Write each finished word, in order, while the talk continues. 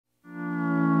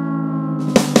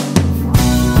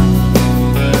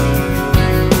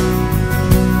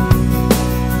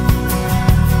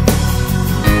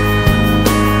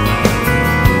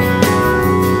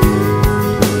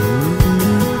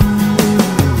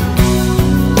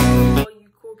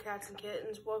cats and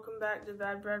kittens. Welcome back to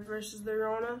Bad Bread vs. the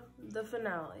Rona, the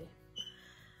finale.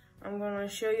 I'm going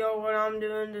to show y'all what I'm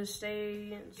doing to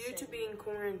stay. Due to being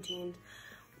quarantined,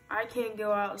 I can't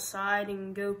go outside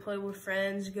and go play with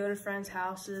friends, go to friends'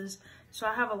 houses, so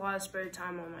I have a lot of spare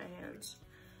time on my hands.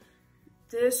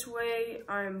 This way,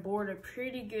 I'm bored a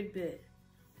pretty good bit.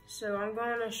 So I'm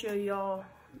going to show y'all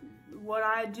what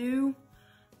I do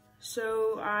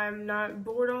so I'm not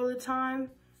bored all the time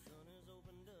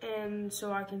and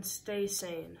so I can stay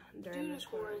sane during this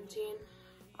quarantine.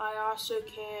 I also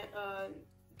can't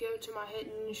go to my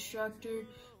hitting instructor,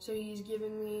 so he's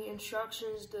giving me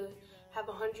instructions to have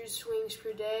 100 swings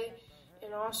per day,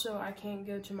 and also I can't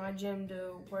go to my gym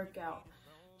to work out.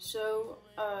 So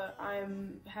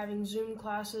I'm having Zoom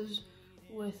classes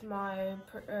with my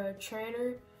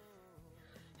trainer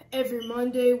every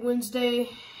Monday, Wednesday,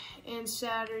 and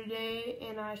Saturday,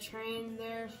 and I train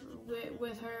there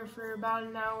with her for about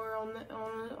an hour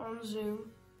on Zoom.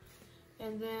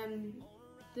 And then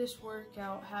this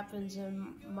workout happens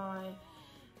in my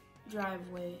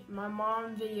driveway. My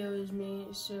mom videos me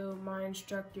so my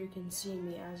instructor can see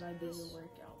me as I do the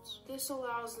workouts. This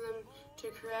allows them to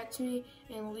correct me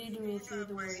and lead me through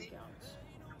the workouts.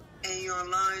 And your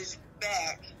lunge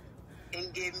back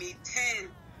and give me 10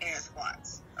 air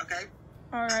squats, okay?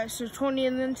 All right, so 20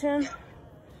 and then 10?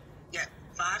 Yeah,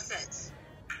 5 sets.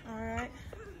 All right.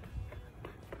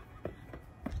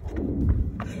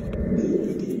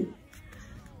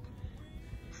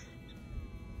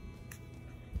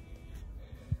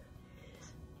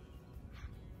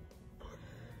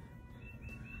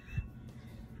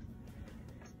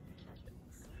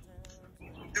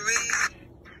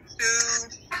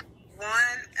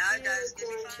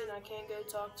 I can't go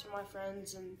talk to my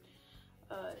friends and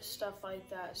stuff like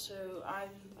that, so I've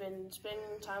been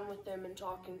spending time with them and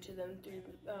talking to them through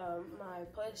my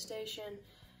PlayStation,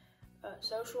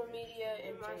 social media,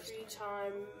 and my free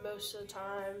time. Most of the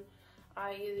time,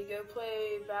 I either go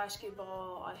play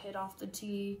basketball, I hit off the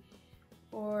tee,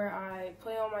 or I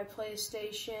play on my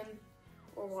PlayStation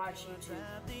or watch YouTube.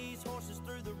 Drive these horses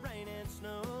through the rain and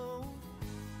snow.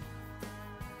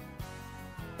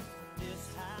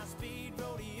 This high-speed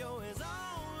rodeo is all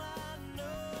I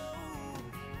know.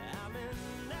 I'm an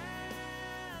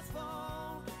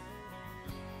asphalt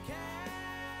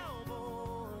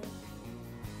cowboy,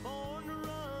 born to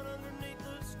run underneath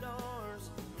the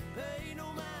stars. Pay no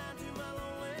mind to my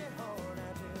lonely heart. I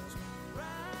just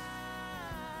ride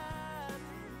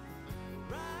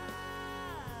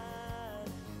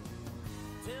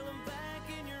till I'm back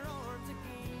in your arms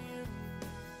again.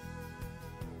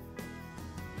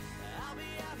 I'll be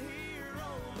out here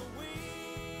on the wind,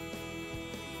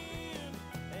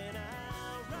 and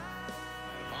I'll ride.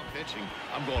 If I'm pitching,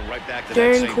 I'm going right back to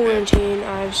During that same quarantine,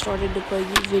 I've started to play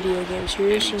video games.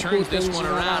 Here are some cool turns this things one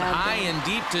that around I have high done. and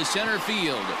deep to center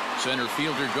field. Center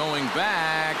fielder going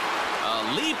back.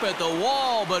 A leap at the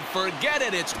wall, but forget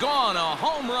it. It's gone. A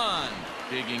home run.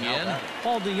 Digging in,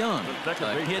 Paul DeYoung.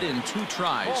 A hit in 2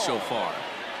 tries so far.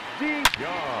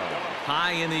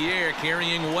 High in the air,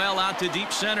 carrying well out to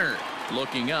deep center.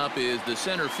 Looking up is the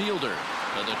center fielder.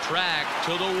 To the track,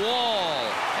 to the wall.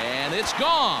 And it's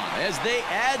gone as they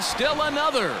add still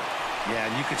another. Yeah,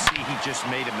 and you could see he just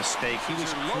made a mistake. He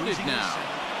was Loaded now.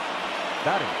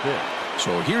 That is big.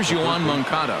 So here's Yoan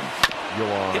Moncada.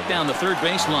 Hit down the third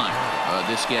baseline.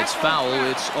 This gets foul.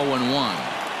 It's 0-1.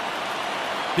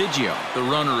 Biggio, the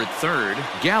runner at third.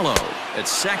 Gallo at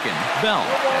second. Bell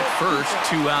at first.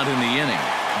 2 out in the inning.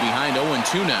 Behind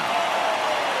 0-2 now.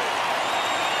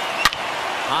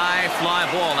 High fly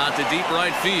ball out to deep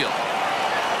right field.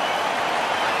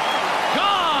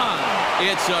 Gone!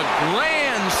 It's a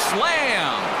grand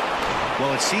slam.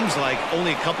 Well, it seems like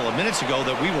only a couple of minutes ago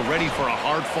that we were ready for a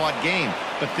hard-fought game,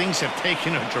 but things have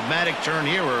taken a dramatic turn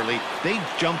here early. They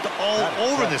jumped all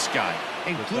over this guy,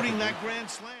 including that grand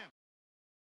slam.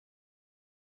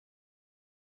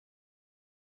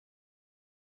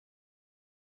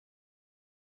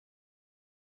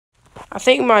 I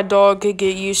think my dog could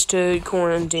get used to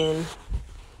quarantine.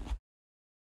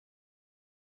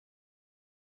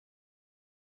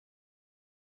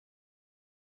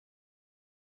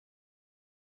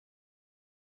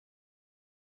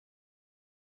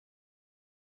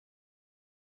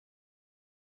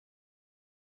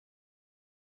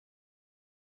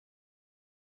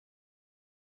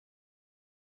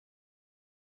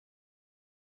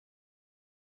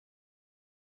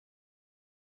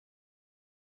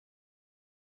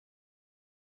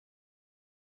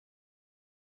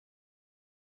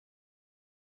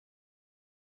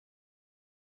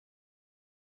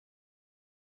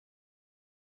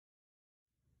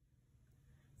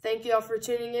 Thank you all for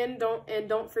tuning in.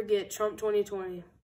 Don't forget Trump 2020.